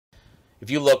if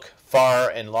you look far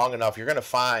and long enough, you're going to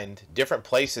find different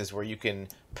places where you can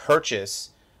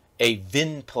purchase a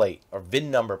VIN plate or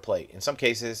VIN number plate. In some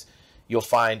cases, you'll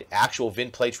find actual VIN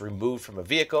plates removed from a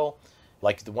vehicle,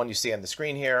 like the one you see on the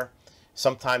screen here.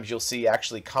 Sometimes you'll see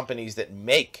actually companies that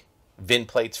make VIN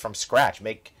plates from scratch,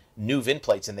 make new VIN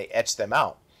plates, and they etch them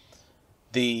out.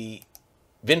 The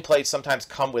VIN plates sometimes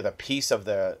come with a piece of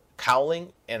the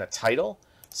cowling and a title.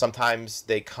 Sometimes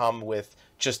they come with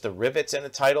just the rivets and a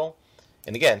title.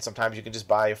 And again, sometimes you can just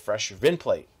buy a fresh VIN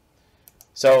plate.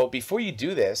 So before you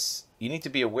do this, you need to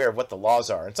be aware of what the laws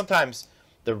are. And sometimes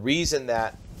the reason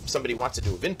that somebody wants to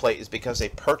do a VIN plate is because they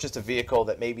purchased a vehicle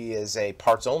that maybe is a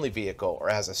parts-only vehicle or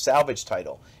has a salvage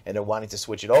title, and they're wanting to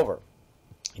switch it over.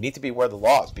 You need to be aware of the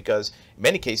laws, because in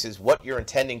many cases, what you're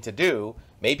intending to do,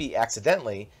 maybe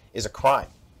accidentally, is a crime.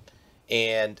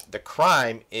 And the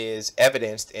crime is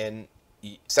evidenced in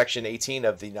Section 18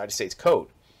 of the United States Code.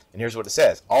 And here's what it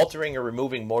says: altering or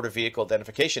removing motor vehicle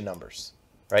identification numbers.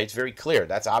 Right? It's very clear.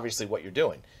 That's obviously what you're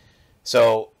doing.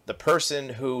 So the person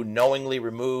who knowingly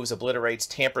removes, obliterates,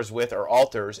 tampers with, or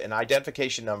alters an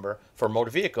identification number for a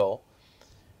motor vehicle,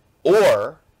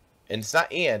 or, and it's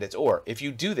not and, it's or, if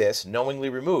you do this, knowingly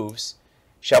removes,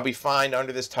 shall be fined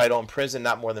under this title and imprisoned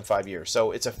not more than 5 years.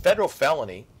 So it's a federal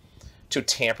felony to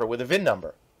tamper with a VIN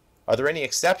number. Are there any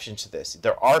exceptions to this?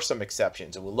 There are some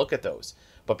exceptions, and we'll look at those.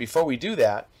 But before we do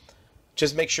that,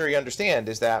 just make sure you understand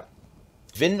is that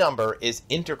VIN number is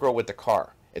integral with the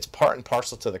car. It's part and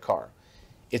parcel to the car.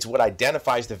 It's what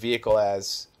identifies the vehicle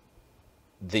as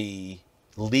the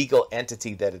legal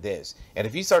entity that it is. And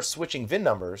if you start switching VIN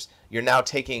numbers, you're now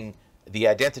taking the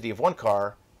identity of one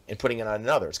car and putting it on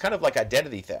another. It's kind of like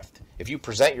identity theft. If you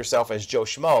present yourself as Joe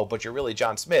Schmo, but you're really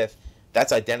John Smith,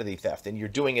 that's identity theft, and you're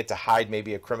doing it to hide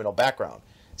maybe a criminal background.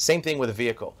 Same thing with a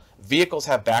vehicle. Vehicles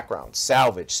have backgrounds: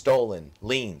 salvage, stolen,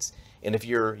 liens. And if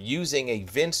you're using a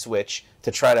VIN switch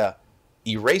to try to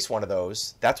erase one of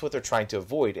those, that's what they're trying to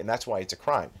avoid, and that's why it's a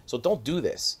crime. So don't do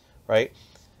this, right?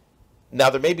 Now,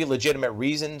 there may be legitimate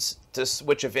reasons to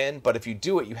switch a VIN, but if you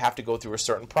do it, you have to go through a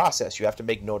certain process. You have to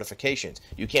make notifications.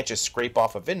 You can't just scrape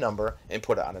off a VIN number and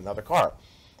put it on another car.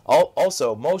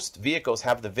 Also, most vehicles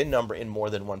have the VIN number in more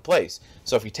than one place.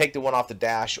 So if you take the one off the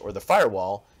dash or the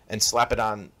firewall and slap it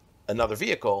on another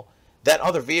vehicle, that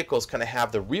other vehicle is going to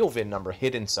have the real VIN number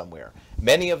hidden somewhere.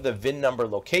 Many of the VIN number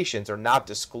locations are not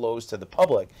disclosed to the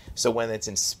public, so when it's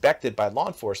inspected by law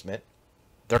enforcement,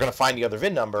 they're going to find the other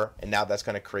VIN number, and now that's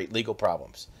going to create legal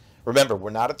problems. Remember, we're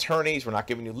not attorneys, we're not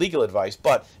giving you legal advice,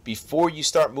 but before you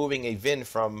start moving a VIN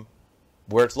from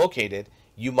where it's located,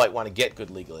 you might want to get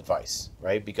good legal advice,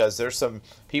 right? Because there's some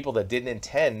people that didn't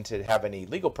intend to have any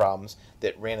legal problems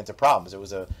that ran into problems. It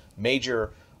was a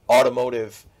major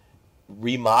automotive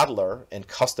remodeler and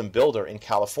custom builder in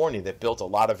California that built a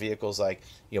lot of vehicles like,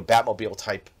 Batmobile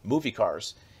type movie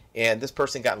cars. And this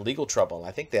person got in legal trouble. And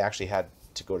I think they actually had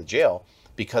to go to jail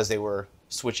because they were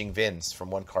switching VINs from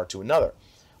one car to another.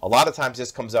 A lot of times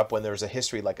this comes up when there's a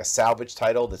history like a salvage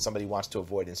title that somebody wants to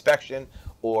avoid inspection,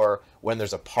 or when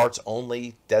there's a parts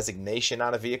only designation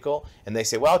on a vehicle and they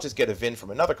say, well, I'll just get a VIN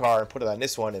from another car and put it on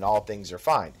this one and all things are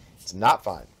fine. It's not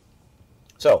fine.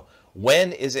 So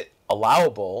when is it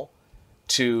allowable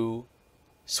to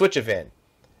switch a VIN?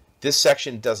 This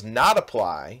section does not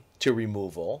apply to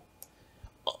removal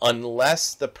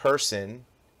unless the person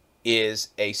is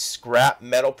a scrap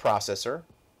metal processor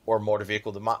or motor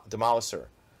vehicle demolisher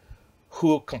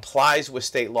who complies with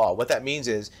state law. What that means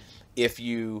is if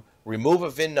you remove a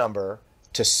VIN number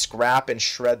to scrap and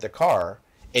shred the car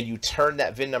and you turn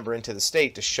that VIN number into the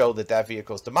state to show that that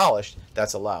vehicle is demolished,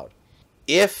 that's allowed.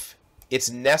 If it's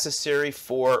necessary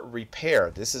for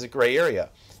repair, this is a gray area.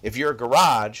 If you're a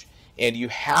garage and you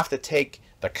have to take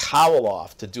the cowl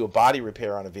off to do a body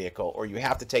repair on a vehicle, or you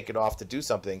have to take it off to do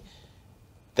something,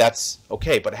 that's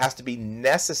okay, but it has to be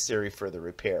necessary for the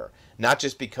repair, not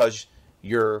just because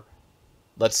you're,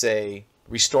 let's say,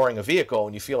 restoring a vehicle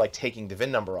and you feel like taking the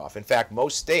VIN number off. In fact,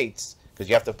 most states, because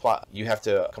you have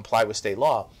to comply with state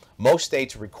law, most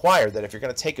states require that if you're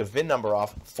going to take a VIN number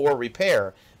off for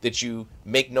repair, that you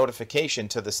make notification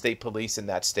to the state police in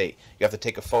that state. You have to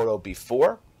take a photo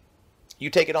before you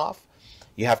take it off.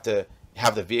 You have to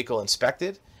have the vehicle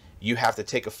inspected. You have to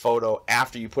take a photo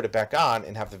after you put it back on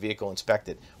and have the vehicle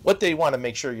inspected. What they want to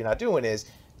make sure you're not doing is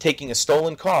taking a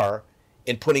stolen car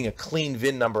and putting a clean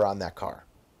VIN number on that car,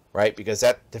 right? Because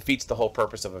that defeats the whole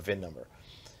purpose of a VIN number.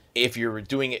 If you're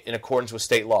doing it in accordance with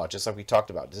state law, just like we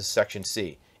talked about, this is Section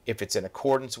C, if it's in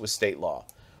accordance with state law,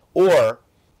 or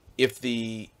if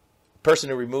the person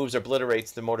who removes or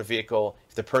obliterates the motor vehicle,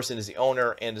 if the person is the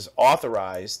owner and is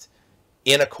authorized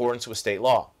in accordance with state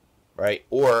law, right?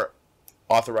 Or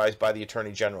authorized by the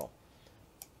Attorney General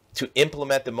to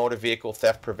implement the Motor Vehicle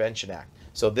Theft Prevention Act.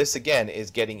 So this, again,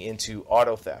 is getting into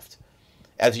auto theft.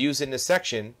 As used in this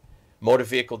section, motor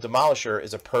vehicle demolisher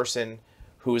is a person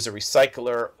who is a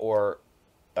recycler or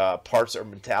parts or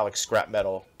metallic scrap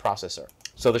metal processor.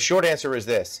 So the short answer is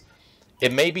this.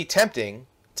 It may be tempting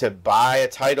to buy a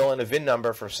title and a VIN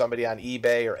number for somebody on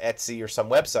eBay or Etsy or some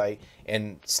website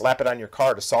and slap it on your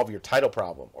car to solve your title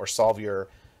problem or solve your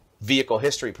vehicle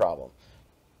history problem.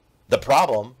 The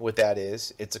problem with that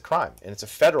is it's a crime, and it's a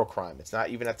federal crime. It's not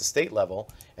even at the state level.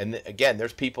 And again,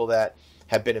 there's people that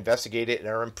have been investigated and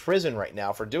are in prison right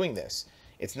now for doing this.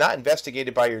 It's not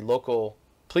investigated by your local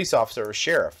police officer or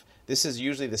sheriff. This is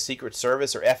usually the Secret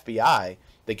Service or FBI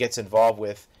that gets involved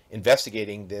with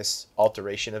investigating this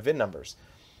alteration of VIN numbers.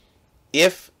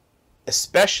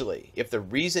 Especially if the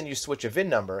reason you switch a VIN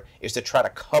number is to try to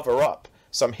cover up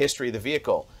some history of the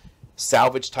vehicle,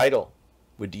 salvage title,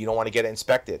 you don't want to get it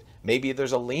inspected. Maybe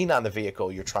there's a lien on the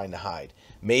vehicle you're trying to hide.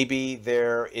 Maybe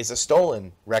there is a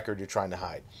stolen record you're trying to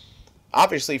hide.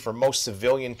 Obviously, for most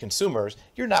civilian consumers,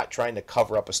 you're not trying to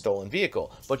cover up a stolen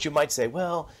vehicle, but you might say,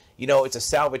 well, you know, it's a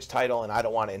salvage title and I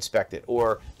don't want to inspect it,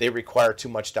 or they require too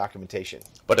much documentation.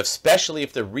 But especially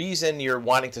if the reason you're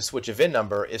wanting to switch a VIN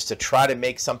number is to try to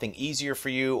make something easier for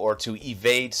you or to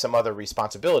evade some other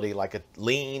responsibility like a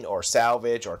lien or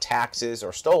salvage or taxes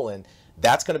or stolen,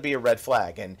 that's going to be a red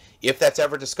flag. And if that's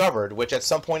ever discovered, which at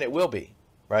some point it will be,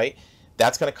 right?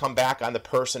 That's going to come back on the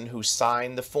person who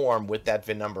signed the form with that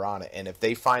VIN number on it. And if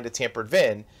they find a tampered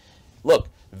VIN, look,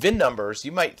 VIN numbers,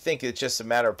 you might think it's just a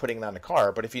matter of putting it on the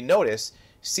car, but if you notice,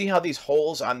 see how these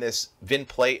holes on this VIN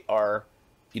plate are,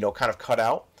 you know, kind of cut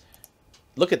out?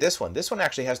 Look at this one. This one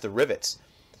actually has the rivets.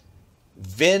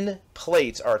 VIN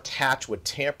plates are attached with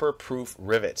tamper-proof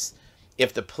rivets.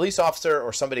 If the police officer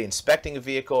or somebody inspecting a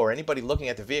vehicle or anybody looking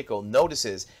at the vehicle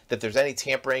notices that there's any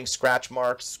tampering, scratch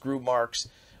marks, screw marks,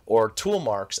 or tool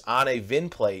marks on a VIN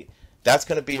plate, that's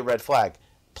going to be a red flag.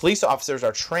 Police officers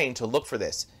are trained to look for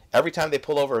this. Every time they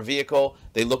pull over a vehicle,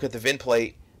 they look at the VIN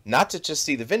plate, not to just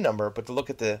see the VIN number, but to look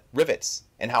at the rivets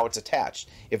and how it's attached.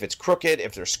 If it's crooked,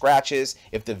 if there's scratches,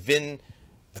 if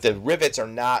the rivets are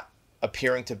not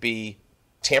appearing to be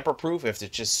tamper-proof, if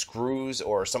it's just screws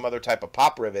or some other type of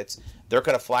pop rivets, they're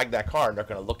going to flag that car and they're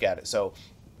going to look at it. So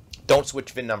don't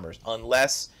switch VIN numbers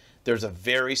unless there's a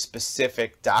very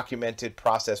specific documented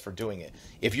process for doing it.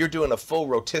 If you're doing a full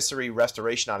rotisserie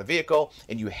restoration on a vehicle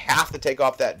and you have to take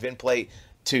off that VIN plate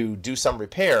to do some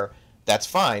repair, that's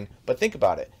fine. But think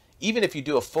about it. Even if you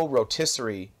do a full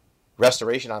rotisserie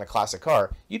restoration on a classic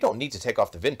car, you don't need to take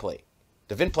off the VIN plate.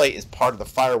 The VIN plate is part of the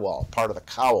firewall, part of the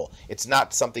cowl. It's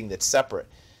not something that's separate.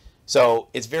 So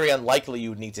it's very unlikely you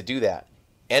would need to do that.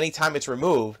 Anytime it's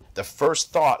removed, the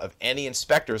first thought of any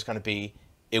inspector is going to be,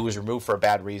 it was removed for a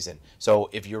bad reason. So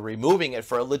if you're removing it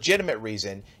for a legitimate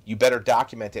reason, you better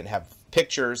document it and have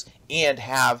pictures and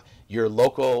have your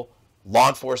local law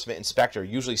enforcement inspector,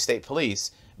 usually state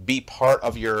police, be part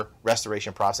of your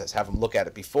restoration process. Have them look at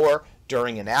it before,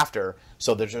 during, and after,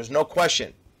 so that there's no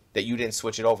question that you didn't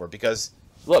switch it over. Because,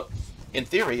 look, in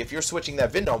theory, if you're switching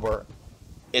that VIN number,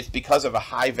 it's because of a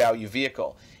high-value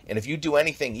vehicle. And if you do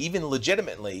anything, even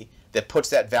legitimately, that puts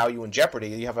that value in jeopardy,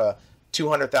 you have a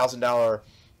 $200,000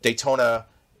 Daytona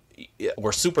or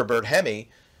Superbird Hemi,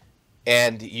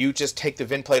 and you just take the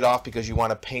VIN plate off because you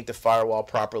want to paint the firewall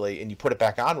properly and you put it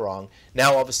back on wrong,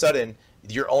 now all of a sudden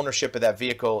your ownership of that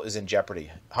vehicle is in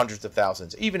jeopardy, hundreds of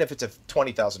thousands. Even if it's a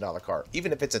 $20,000 car,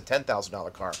 even if it's a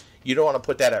 $10,000 car, you don't want to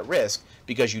put that at risk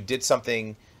because you did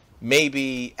something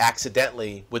maybe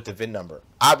accidentally with the VIN number.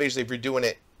 Obviously, if you're doing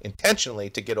it intentionally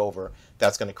to get over,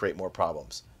 that's going to create more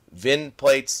problems. VIN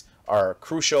plates are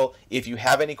crucial. If you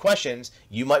have any questions,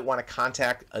 you might want to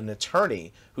contact an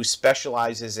attorney who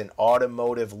specializes in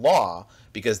automotive law,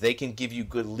 because they can give you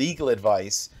good legal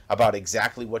advice about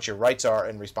exactly what your rights are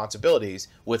and responsibilities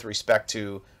with respect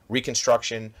to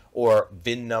reconstruction or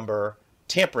VIN number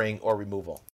tampering or removal.